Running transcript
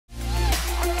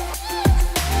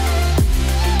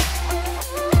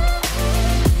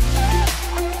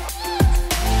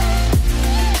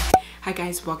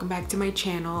guys, welcome back to my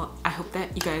channel. I hope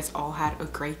that you guys all had a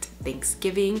great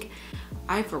Thanksgiving.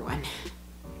 I, for one,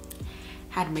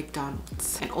 had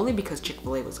McDonald's, and only because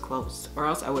Chick-fil-A was closed, or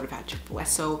else I would have had Chick-fil-A.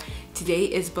 So today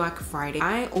is Black Friday.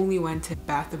 I only went to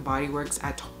Bath & Body Works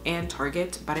and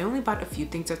Target, but I only bought a few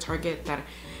things at Target that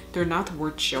they're not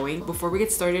worth showing. Before we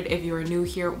get started, if you are new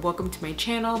here, welcome to my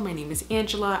channel. My name is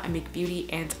Angela. I make beauty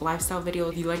and lifestyle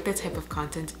videos. If you like that type of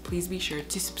content, please be sure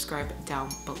to subscribe down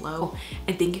below.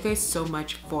 And thank you guys so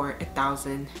much for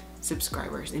 1,000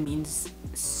 subscribers. It means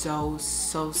so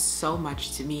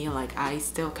much to me. Like, I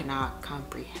still cannot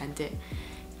comprehend it.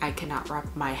 I cannot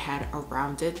wrap my head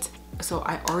around it. So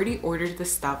I already ordered the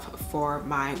stuff for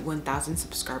my 1,000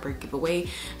 subscriber giveaway.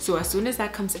 So as soon as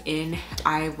that comes in,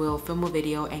 I will film a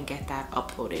video and get that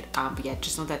uploaded. But yeah,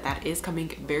 just know that that is coming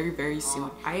very soon.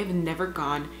 I have never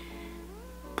gone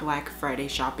Black Friday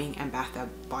shopping at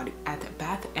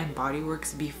Bath & Body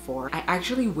Works before. I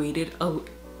actually waited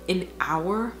an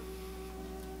hour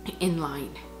in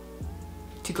line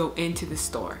to go into the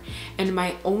store, and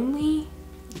my only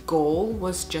goal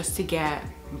was just to get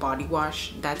body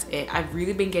wash. That's it. I've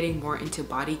really been getting more into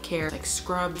body care, like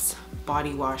scrubs,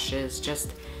 body washes,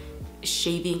 just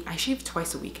shaving. I shave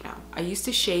twice a week now. I used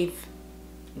to shave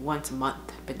once a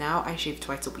month, but now I shave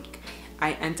twice a week.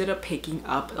 I ended up picking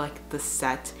up like the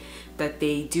set that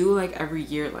they do like every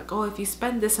year, like, oh, if you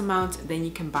spend this amount, then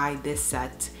you can buy this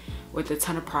set with a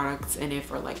ton of products in it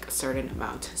for like a certain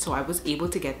amount. So I was able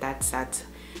to get that set.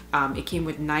 It came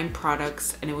with 9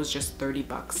 products and it was just 30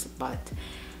 bucks. But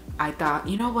I thought,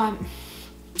 you know what?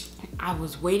 I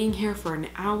was waiting here for an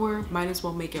hour, might as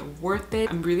well make it worth it.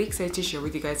 I'm really excited to share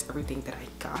with you guys everything that I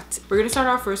got. We're gonna start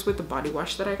off first with the body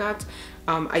wash that I got.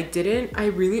 I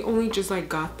really only just like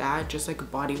got that, just like a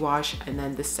body wash, and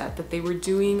then the set that they were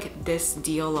doing. This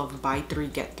deal of buy 3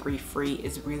 get 3 free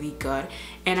is really good,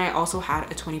 and I also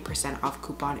had a 20% off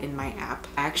coupon in my app.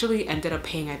 I actually ended up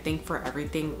paying, I think, for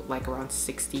everything like around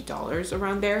 $60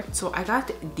 around there. So I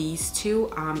got these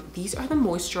two. These are the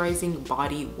moisturizing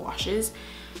body washes.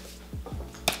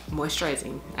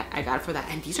 Moisturizing I got it for that,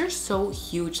 and these are so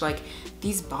huge. Like,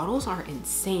 these bottles are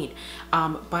insane.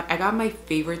 But I got my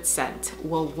favorite scent,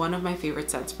 well, one of my favorite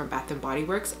scents from Bath & Body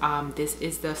Works. This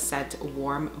is the scent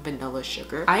Warm Vanilla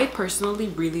Sugar. I personally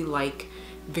really like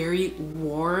very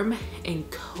warm and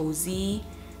cozy,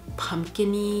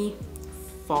 pumpkin-y,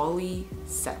 fall-y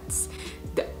scents.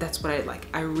 That's what I like.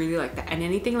 I really like that. And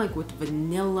anything like with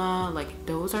vanilla, like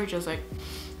those are just like,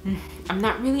 I'm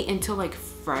not really into like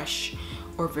fresh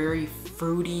or very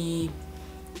fruity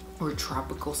or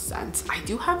tropical scents. I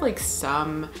do have like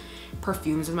some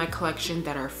perfumes in my collection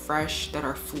that are fresh, that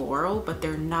are floral, but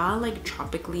they're not like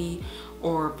tropically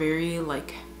or very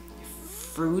like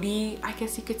fruity, I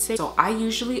guess you could say. So I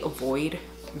usually avoid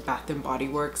Bath & Body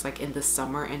Works like in the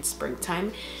summer and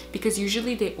springtime, because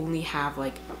usually they only have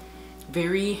like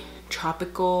very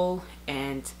tropical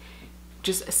and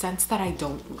just scents that I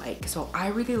don't like. So I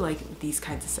really like these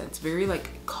kinds of scents, very like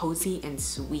cozy and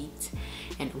sweet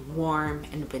and warm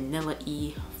and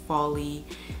vanilla-y, fall-y.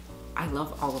 I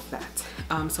love all of that.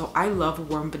 So I love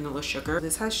Warm Vanilla Sugar.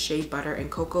 This has shea butter and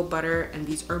cocoa butter, and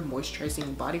these are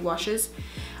moisturizing body washes,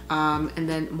 and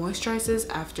then moisturizes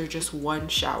after just 1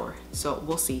 shower. So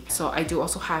we'll see. So I do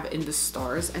also have in the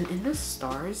Stars, and in the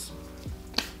Stars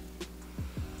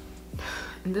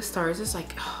is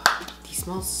like, oh,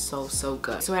 smells so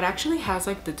good. So it actually has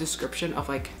like the description of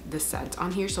like the scent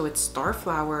on here. So it's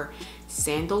Starflower,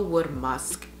 Sandalwood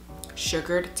Musk,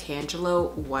 Sugared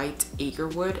Tangelo, White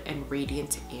Agarwood, and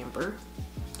Radiant Amber.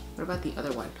 What about the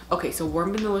other one? Okay, so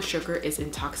Warm Vanilla Sugar is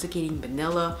Intoxicating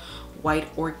Vanilla, White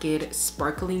Orchid,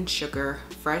 Sparkling Sugar,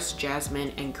 Fresh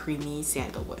Jasmine, and Creamy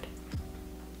Sandalwood.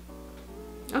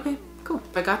 Okay, cool.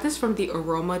 I got this from the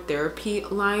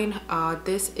Aromatherapy line.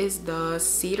 This is the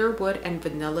Cedarwood and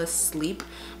Vanilla Sleep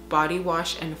Body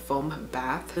Wash and Foam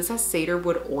Bath. This has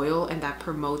cedarwood oil, and that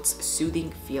promotes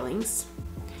soothing feelings.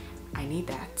 I need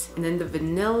that. And then the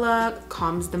vanilla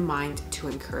calms the mind to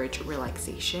encourage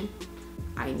relaxation.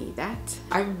 I need that.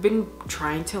 I've been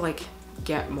trying to like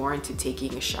get more into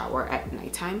taking a shower at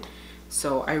nighttime,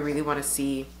 so I really want to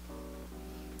see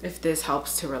if this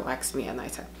helps to relax me at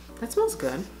nighttime. That smells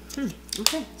good.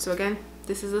 Okay, so again,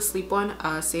 this is a sleep one,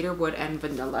 cedarwood and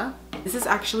vanilla. This is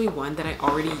actually one that I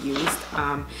already used.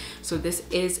 So this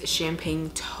is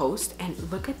Champagne Toast, and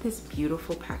look at this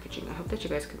beautiful packaging. I hope that you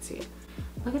guys can see it.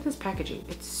 Look at this packaging.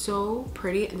 It's so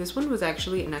pretty, and this one was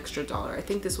actually an extra $1. I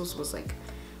think this was like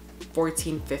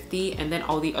 $14.50, and then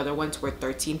all the other ones were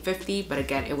 $13.50, but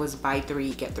again, it was buy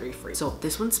 3 get 3 free. So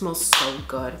this one smells so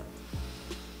good.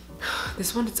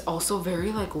 This one, it's also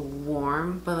very like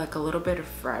warm, but like a little bit of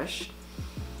fresh.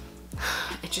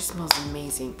 It just smells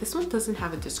amazing. This one doesn't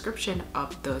have a description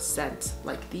of the scent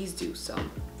like these do, so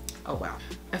oh wow.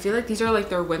 I feel like these are like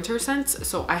their winter scents.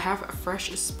 So I have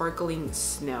Fresh Sparkling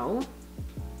Snow.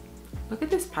 Look at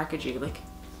this packaging, like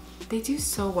they do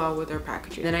so well with their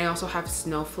packaging. Then I also have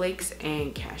Snowflakes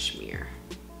and Cashmere.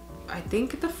 I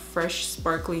think the Fresh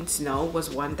Sparkling Snow was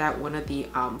one that one of the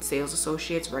sales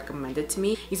associates recommended to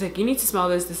me. He's like, you need to smell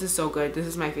this. This is so good. This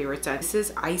is my favorite scent. This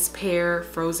is Ice Pear,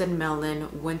 Frozen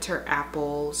Melon, Winter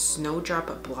Apple,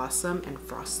 Snowdrop Blossom, and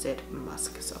Frosted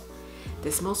Musk. So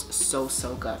this smells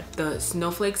so good. The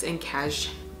Snowflakes and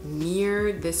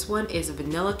Cashmere, this one is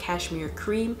Vanilla Cashmere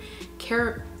Cream,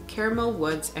 Caramel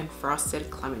Woods, and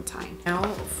Frosted Clementine. Now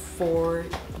for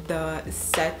the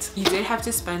set, you did have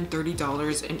to spend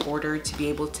 $30 in order to be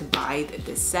able to buy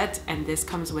this set, and this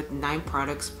comes with 9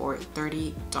 products for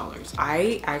 $30.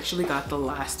 I actually got the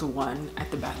last one at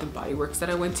the Bath & Body Works that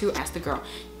I went to. I asked the girl,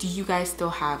 do you guys still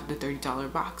have the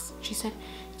 $30 box? She said,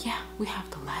 yeah, we have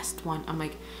the last one. I'm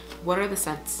like, what are the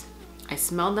scents? I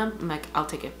smelled them. I'm like, I'll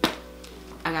take it.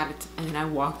 I got it. And then I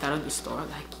walked out of the store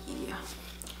like, yeah,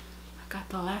 got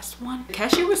the last one. The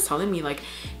cashier was telling me like,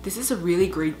 this is a really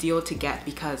great deal to get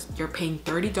because you're paying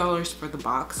 $30 for the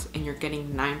box and you're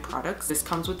getting 9 products. This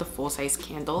comes with a full-size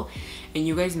candle, and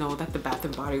you guys know that the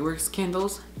Bath & Body Works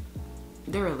candles,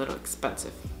 they're a little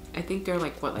expensive. I think they're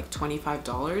like what, like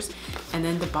 $25, and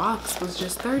then the box was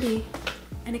just $30,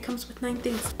 and it comes with 9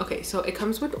 things. Okay, so it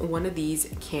comes with one of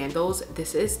these candles.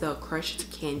 This is the Crushed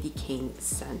Candy Cane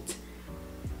scent,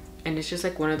 and it's just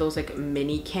like one of those like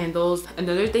mini candles.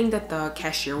 Another thing that the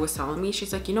cashier was telling me,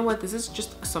 she's like, you know what, this is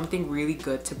just something really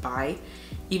good to buy,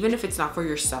 even if it's not for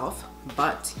yourself,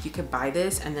 but you could buy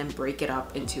this and then break it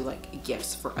up into like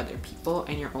gifts for other people,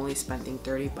 and you're only spending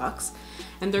 $30,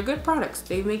 and they're good products.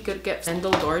 They make good gifts. And the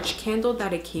large candle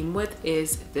that it came with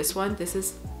is this one. This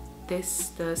is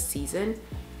the Season.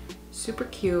 Super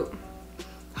cute.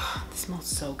 This smells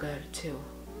so good too.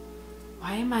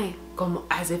 Why am I como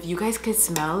as if you guys could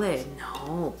smell it?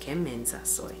 No, que mensa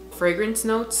soy. Fragrance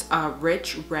notes,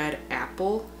 rich red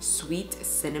apple, sweet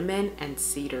cinnamon, and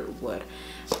cedar wood.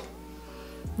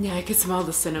 Yeah, I could smell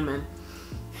the cinnamon.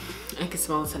 I could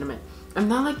smell the cinnamon. I'm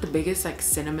not like the biggest like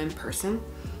cinnamon person,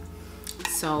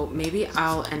 so maybe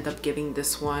I'll end up giving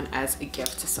this one as a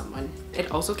gift to someone.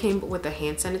 It also came with a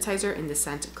hand sanitizer in the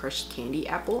scent Crushed Candy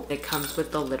Apple. It comes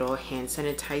with the little hand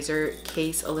sanitizer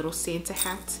case, a little Santa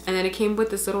hat, and then it came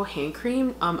with this little hand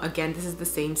cream. Again, this is the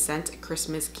same scent,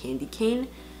 Christmas Candy Cane,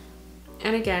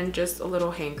 and again, just a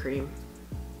little hand cream.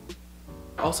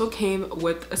 Also came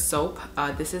with a soap.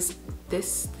 This is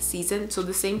this Season, so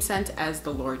the same scent as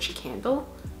the large candle.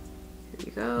 Here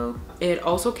you go. It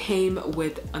also came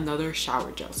with another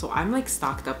shower gel, so I'm like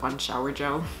stocked up on shower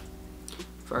gel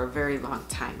for a very long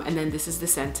time. And then this is the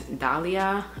scent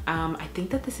Dahlia. I think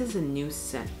that this is a new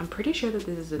scent. I'm pretty sure that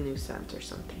this is a new scent or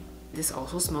something. This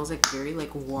also smells like very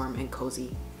like warm and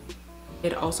cozy.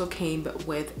 It also came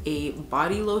with a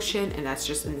body lotion, and that's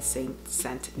just in the same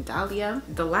scent Dahlia.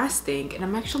 The last thing, and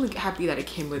I'm actually happy that it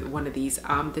came with one of these,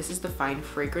 this is the Fine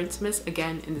Fragrance Mist,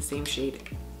 again in the same shade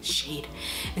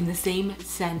in the same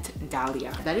scent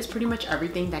Dahlia. That is pretty much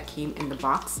everything that came in the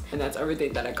box, and that's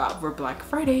everything that I got for Black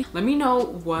Friday. Let me know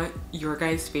what your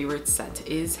guys' favorite scent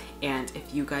is, and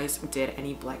if you guys did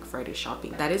any Black Friday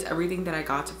shopping. That is everything that I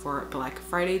got for Black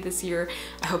Friday this year.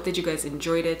 I hope that you guys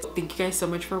enjoyed it. Thank you guys so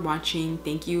much for watching.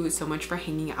 Thank you so much for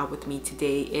hanging out with me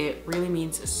today. It really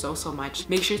means so much.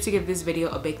 Make sure to give this video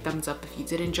a big thumbs up if you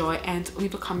did enjoy, and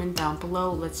leave a comment down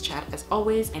below. Let's chat as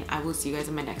always, and I will see you guys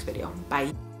in my next video. Bye.